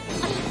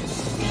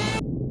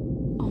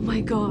 Oh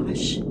my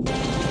gosh.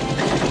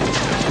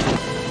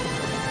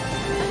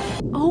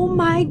 Oh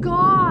my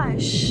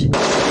gosh.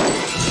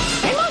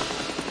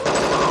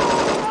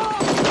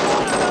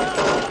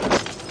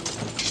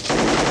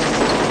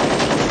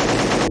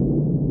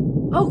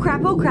 Oh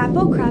crap, oh crap,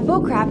 oh crap,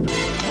 oh crap.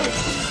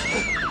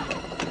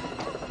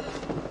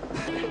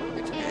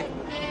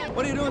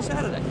 What are you doing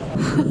Saturday?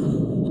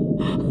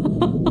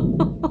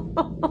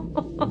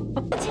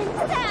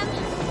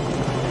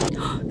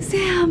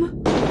 Sam!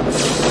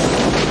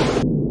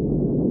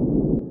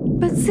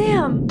 But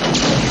Sam!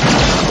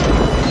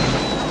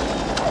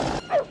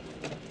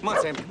 Come on,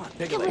 Sam, come on.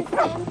 Take a leg.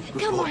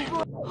 Come on, boy.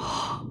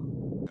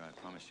 I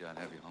promised you I'd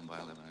have you home by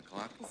 11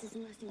 o'clock. This is the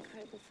most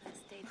incredible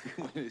first date.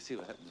 We'll see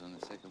what happens on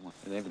the second one.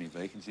 Do they have any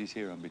vacancies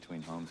here? I'm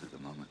between homes at the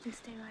moment. You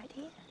stay right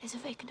here. There's a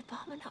vacant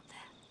apartment up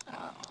there.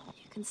 Oh.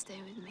 You can stay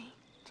with me.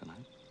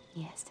 Tonight?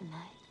 Yes,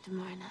 tonight,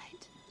 tomorrow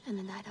night, and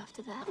the night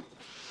after that.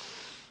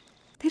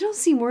 They don't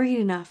seem worried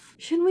enough.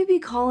 Shouldn't we be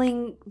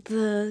calling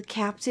the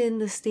captain,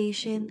 the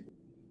station?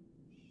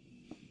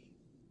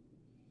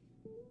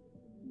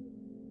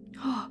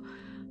 Oh,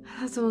 I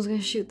thought someone was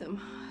gonna shoot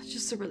them.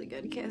 Just a really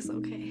good kiss,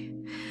 okay.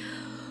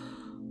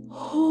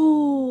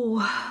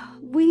 Oh,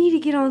 we need to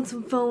get on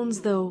some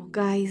phones though,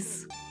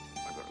 guys. I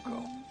gotta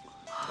go.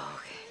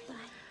 Okay.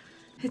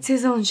 It's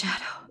his own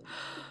shadow.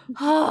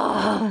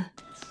 Ah.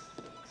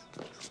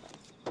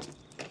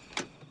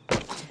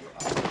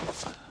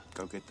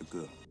 Go get the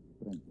girl.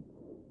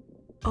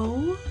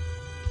 Oh?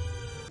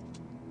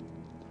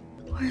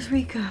 Where's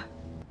Rika?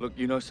 Look,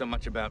 you know so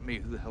much about me.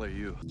 Who the hell are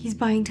you? He's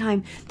buying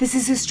time. This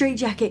is his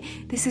straitjacket.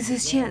 This is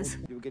his chance.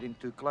 You were getting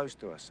too close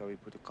to us, so we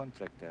put a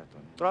contract out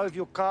on. Drove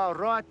your car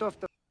right off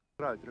the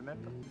road,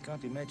 remember? You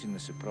can't imagine the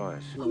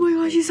surprise. Oh my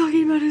gosh, he's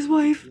talking about his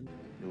wife.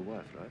 Your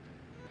wife, right?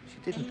 She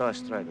didn't die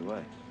straight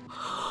away.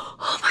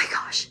 Oh my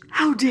gosh,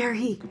 how dare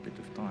he? Good bit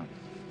of time.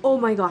 Oh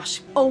my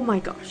gosh, oh my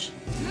gosh.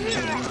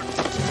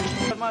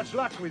 Not much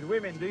luck with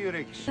women, do you,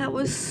 Rix? That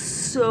was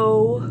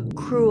so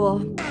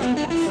cruel.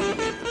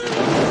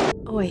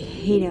 Oh, I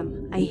hate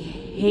him. I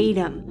hate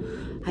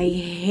him. I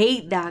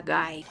hate that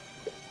guy.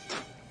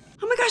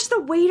 Oh my gosh,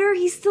 the waiter,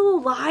 he's still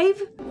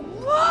alive?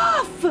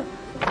 Woof!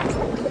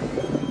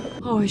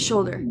 Oh, his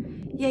shoulder.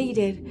 Yeah, you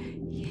did.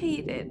 Yeah,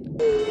 you did.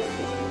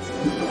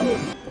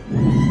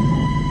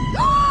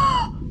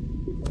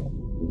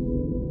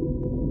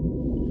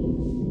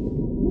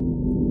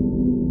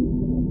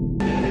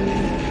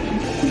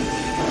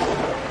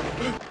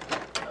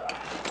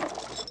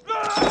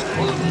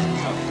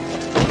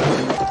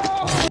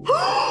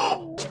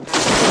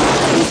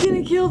 He's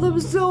gonna kill them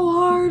so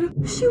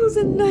hard. She was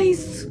a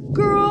nice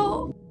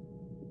girl.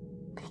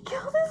 They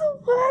killed his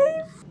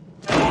wife?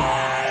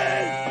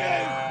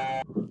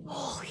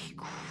 Holy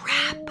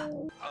crap.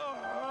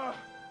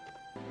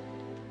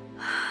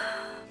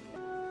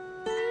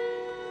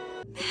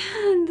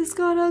 Man, this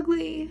got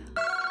ugly.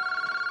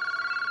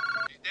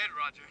 She's dead,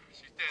 Roger.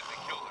 She's dead. They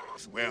killed her.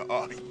 Where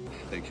are you?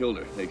 They killed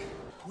her.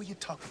 Who are you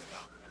talking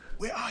about?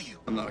 Where are you?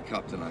 I'm not a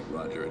cop tonight,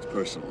 Roger. It's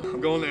personal. I'm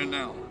going there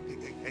now.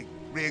 Hey,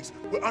 Riggs,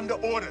 we're under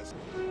orders.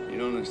 You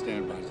don't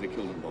understand, Roger. They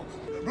killed them both.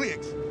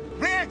 Riggs!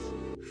 Riggs!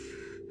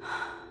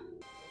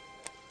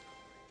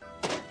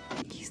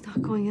 He's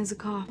not going as a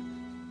cop.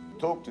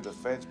 Talk to the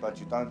feds, but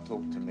you don't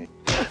talk to me.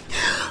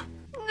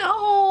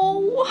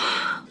 No!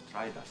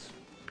 Betrayed us.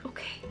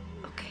 Okay,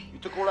 okay. You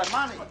took all that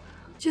money.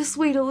 Just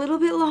wait a little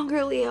bit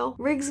longer, Leo.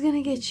 Rig's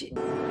gonna get you.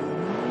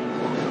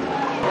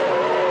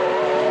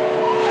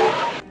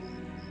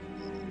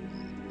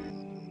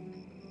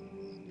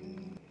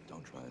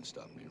 Don't try and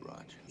stop me,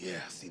 Roger.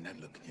 Yeah, I've seen that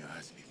look in your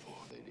eyes before.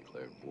 They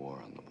declared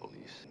war on the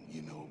police.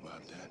 You know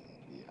about that?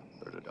 Yeah,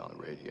 heard it on the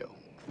radio.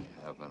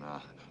 Having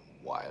a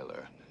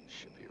Weiler,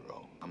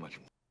 Shapiro. How much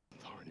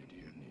authority do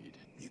you need?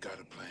 You got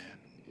a plan?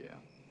 Yeah.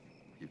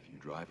 If you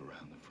drive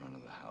around the front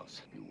of the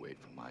house, you wait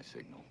for my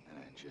signal, and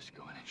then just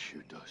go in and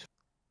shoot those.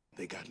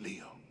 They got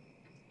Leo.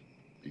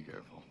 Be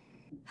careful.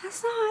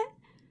 That's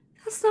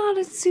not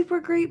a super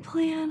great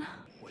plan.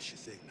 What's your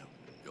signal?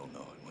 You'll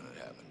know it when it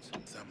happens.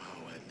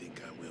 Somehow I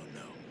think I will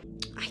know.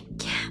 I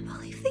can't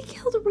believe they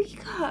killed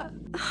Rika.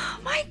 Oh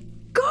my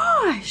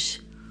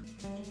gosh.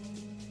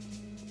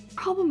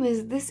 Problem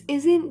is, this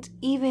isn't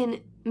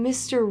even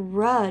Mr.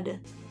 Rudd.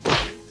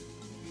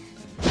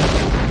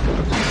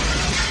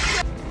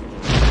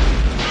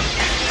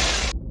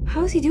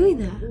 How is he doing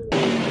that?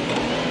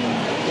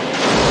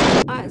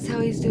 That's how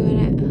he's doing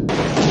it.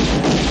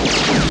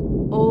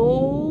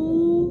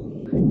 Oh,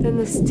 then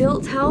the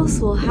Stilt House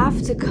will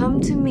have to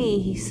come to me,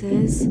 he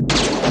says.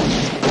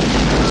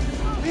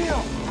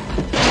 Leo!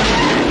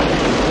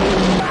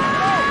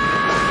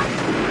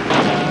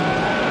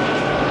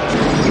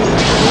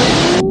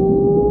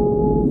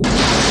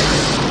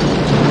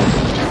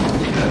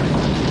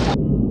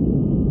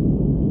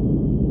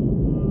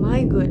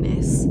 My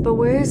goodness. But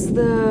where's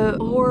the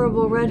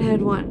horrible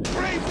redhead one?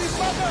 That's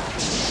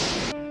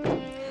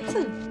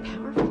a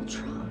powerful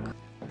truck.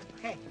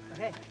 Hey,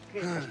 hey,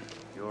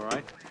 You all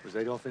right? Was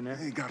Adolf in there?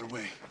 He got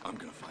away. I'm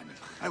gonna find it.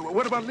 Hey,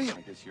 what about Leo?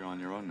 I guess you're on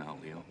your own now,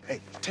 Leo.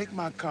 Hey, take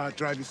my car,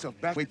 drive yourself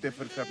back, wait there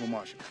for the federal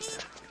marshal.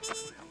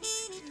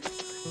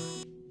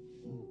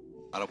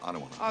 I don't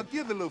want to. I'll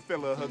give the little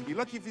fella a hug. Be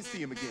lucky if you see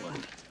him again.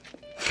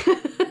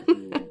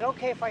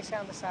 Okay if I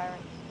sound the siren?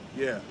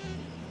 Yeah.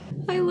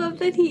 I love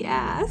that he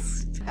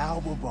asked.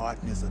 Alba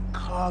Barton is a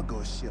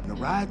cargo ship. The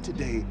ride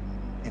today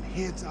and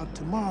heads out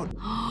tomorrow.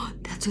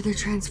 That's where they're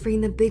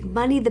transferring the big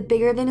money, the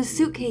bigger than a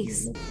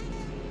suitcase.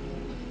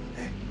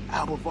 Hey,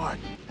 Alba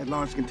Barton, that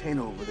large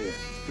container over there.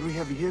 3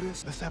 heavy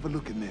hitters? Let's have a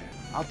look in there.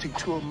 I'll take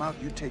 2 of them out,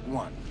 you take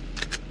 1.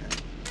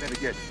 Better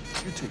get,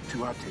 you take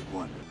 2, I'll take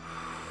 1.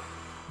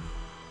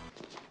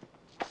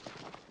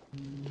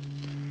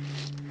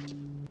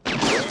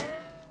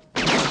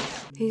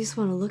 You just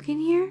want to look in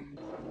here?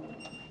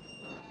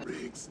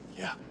 Riggs,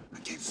 yeah, I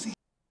can't see.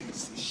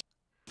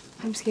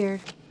 I'm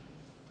scared.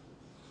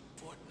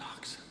 Fort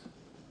Knox.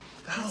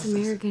 That's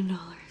American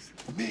dollars.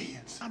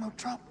 Millions. Donald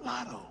Trump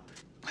lotto.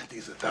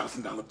 These are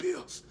 $1,000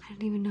 bills. I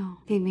didn't even know.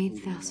 They made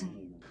 1,000.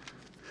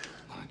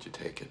 Why don't you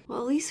take it?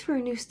 Well, at least for a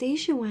new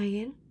station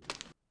wagon.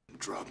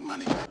 Drug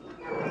money.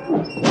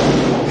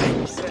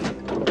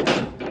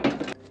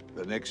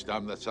 The next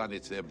time the sun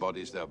hits their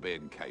bodies, they'll be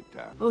in Cape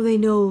Town. Oh, they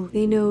know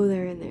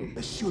they're in there.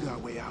 Let's shoot our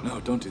way out.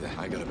 No, don't do that.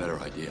 I got a better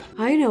idea.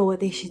 I know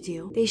what they should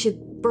do. They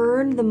should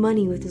burn the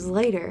money with his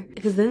lighter,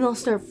 because then they'll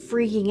start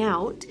freaking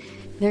out.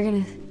 They're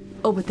gonna...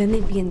 Oh, but then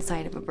they'd be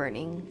inside of a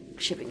burning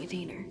shipping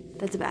container.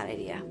 That's a bad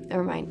idea.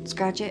 Never mind.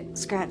 Scratch it.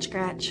 Scratch,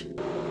 scratch.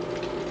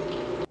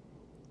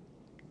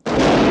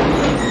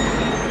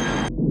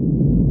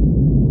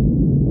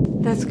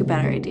 That's a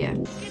better idea.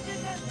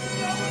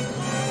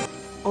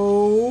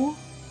 Oh.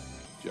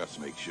 Just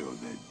make sure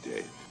they're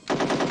dead.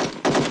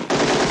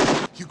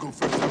 You go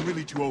first. I'm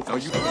really too old for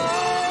you.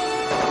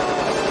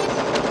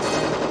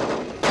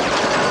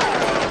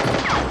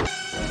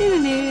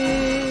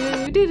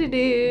 Do-do-do.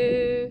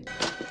 Do-do-do.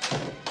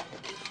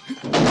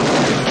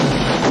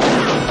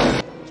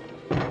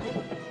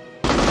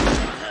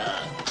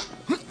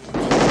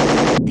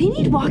 They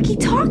need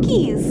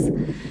walkie-talkies.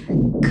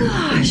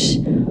 Gosh,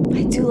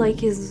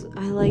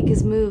 I like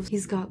his moves.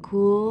 He's got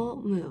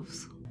cool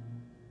moves.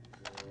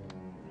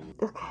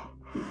 Okay.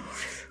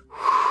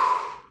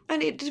 I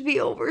need it to be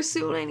over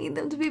soon. I need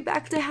them to be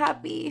back to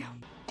happy.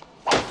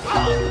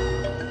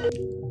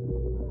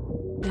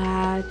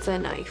 That's a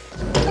knife.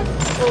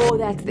 Oh,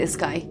 that's this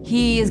guy.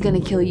 He is gonna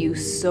kill you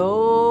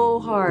so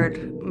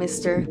hard,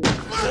 mister.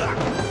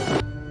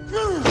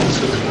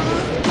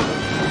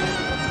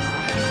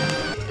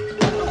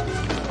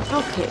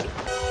 Okay.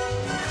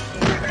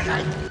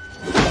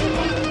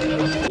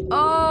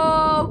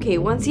 Okay,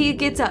 once he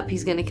gets up,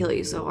 he's gonna kill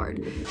you so hard.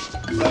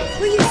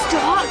 Will you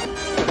stop?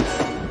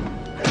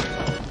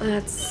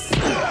 That's...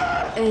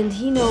 And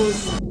he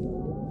knows...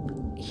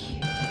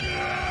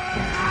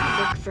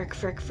 Frick.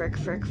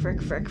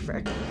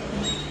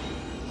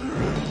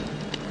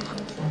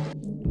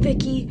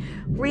 Vicky,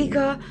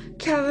 Rika,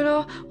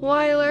 Kavanaugh,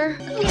 Weiler.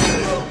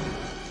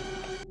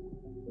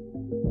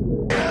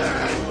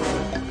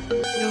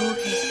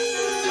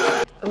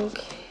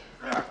 Okay.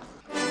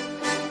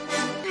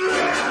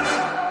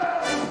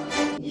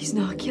 He's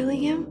not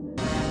killing him?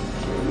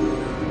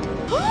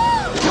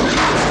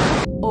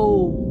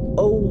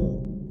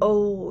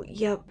 Oh,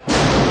 yep.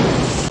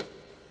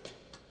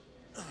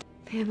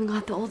 They haven't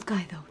got the old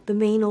guy, though. The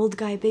main old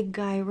guy, big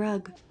guy,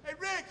 Rug. Hey,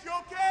 Rick, you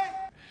okay?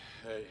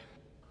 Hey.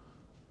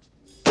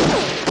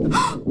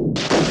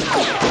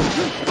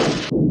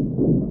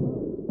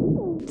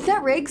 Is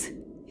that Riggs?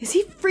 Is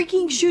he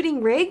freaking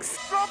shooting Riggs?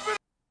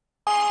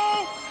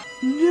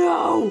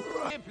 No!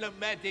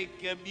 Diplomatic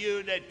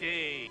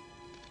community.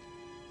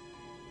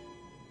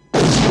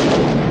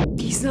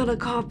 He's not a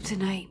cop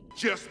tonight.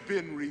 Just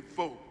been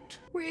revoked.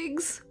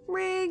 Riggs.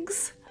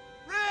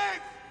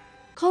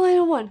 Call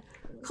 911.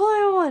 Call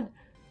 911.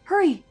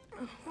 Hurry.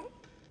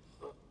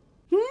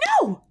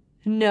 No.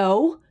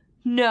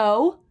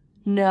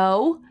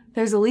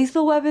 There's a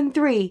lethal weapon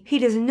 3. He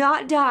does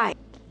not die.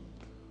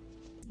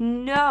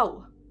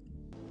 No.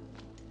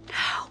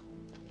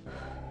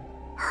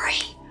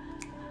 Hurry.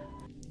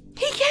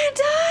 He can't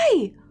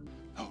die.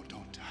 No,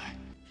 don't die.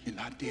 You're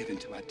not dead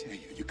until I tell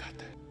you. You got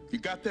that? You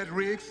got that,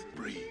 Riggs?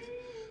 Breathe.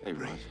 Hey,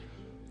 Raj.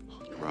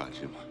 Raj,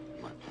 in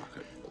my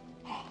pocket.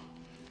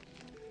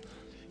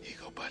 Here you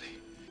go, buddy.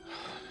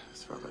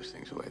 Throw those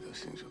things away. Those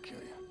things will kill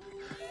you.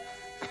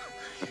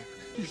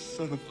 You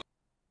son of a...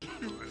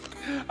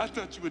 I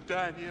thought you were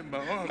dying here in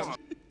my arms.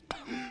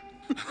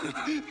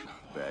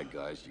 Bad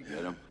guys, you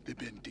get them? They've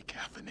been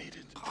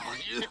decaffeinated.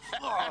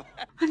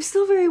 I'm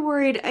still very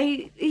worried.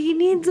 He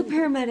needs a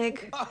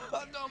paramedic.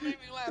 Don't make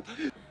me laugh.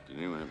 Did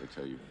anyone ever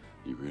tell you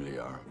you really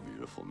are a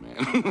beautiful man?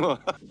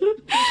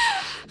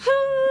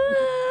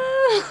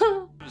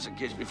 Just a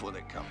kiss before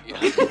they come.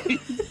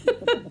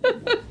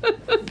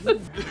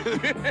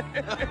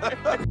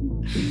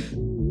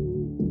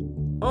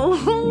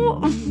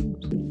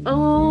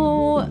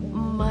 Oh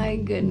my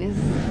goodness.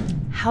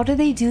 How do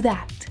they do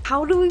that?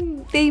 How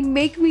do they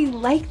make me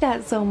like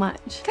that so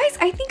much? Guys,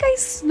 I think I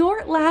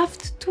snort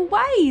laughed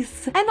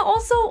twice and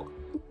also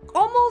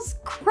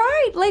almost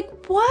cried. Like,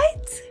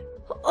 what?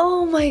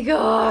 Oh my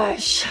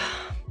gosh.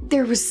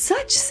 There was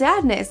such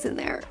sadness in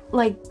there.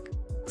 Like,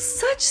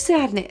 such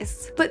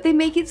sadness. But they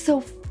make it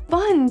so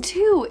fun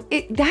too.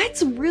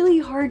 That's really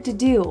hard to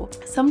do.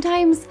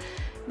 Sometimes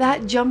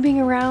that jumping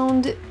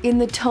around in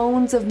the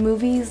tones of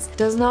movies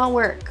does not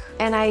work.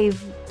 And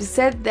I've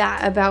said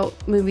that about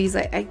movies.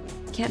 I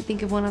can't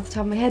think of one off the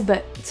top of my head,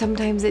 but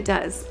sometimes it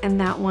does. And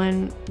that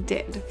one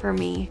did for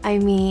me. I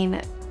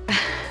mean,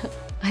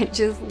 I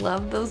just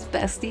love those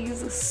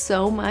besties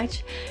so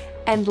much.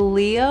 And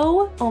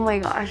Leo, oh my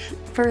gosh,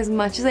 for as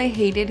much as I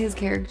hated his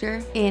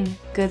character in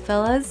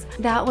Goodfellas,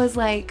 that was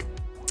like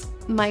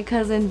my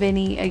cousin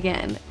Vinny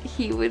again.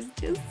 He was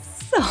just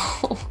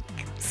so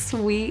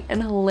sweet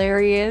and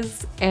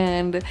hilarious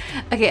and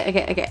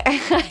okay.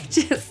 I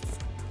just,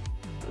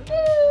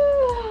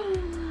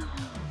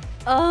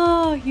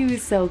 oh, he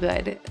was so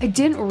good. I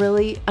didn't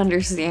really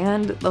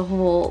understand the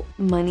whole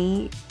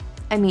money.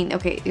 I mean,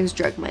 okay, it was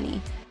drug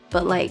money,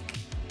 but like,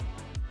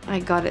 I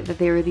got it that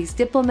they were these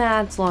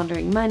diplomats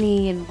laundering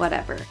money and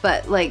whatever.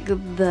 But like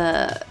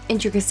the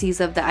intricacies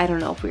of that, I don't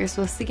know if we were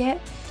supposed to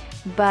get,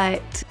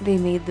 but they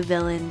made the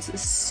villains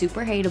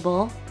super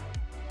hateable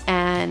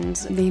and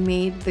they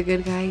made the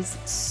good guys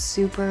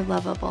super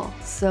lovable.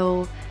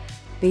 So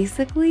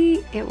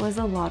basically it was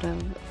a lot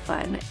of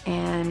fun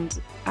and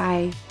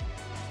I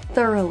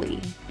thoroughly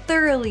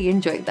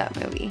enjoyed that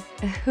movie.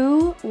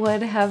 Who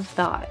would have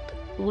thought?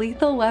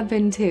 Lethal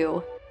Weapon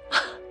 2.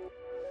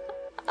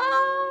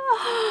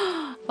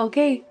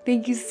 Okay,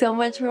 thank you so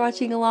much for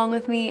watching along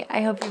with me.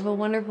 I hope you have a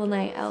wonderful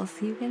night. I'll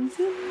see you again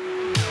soon.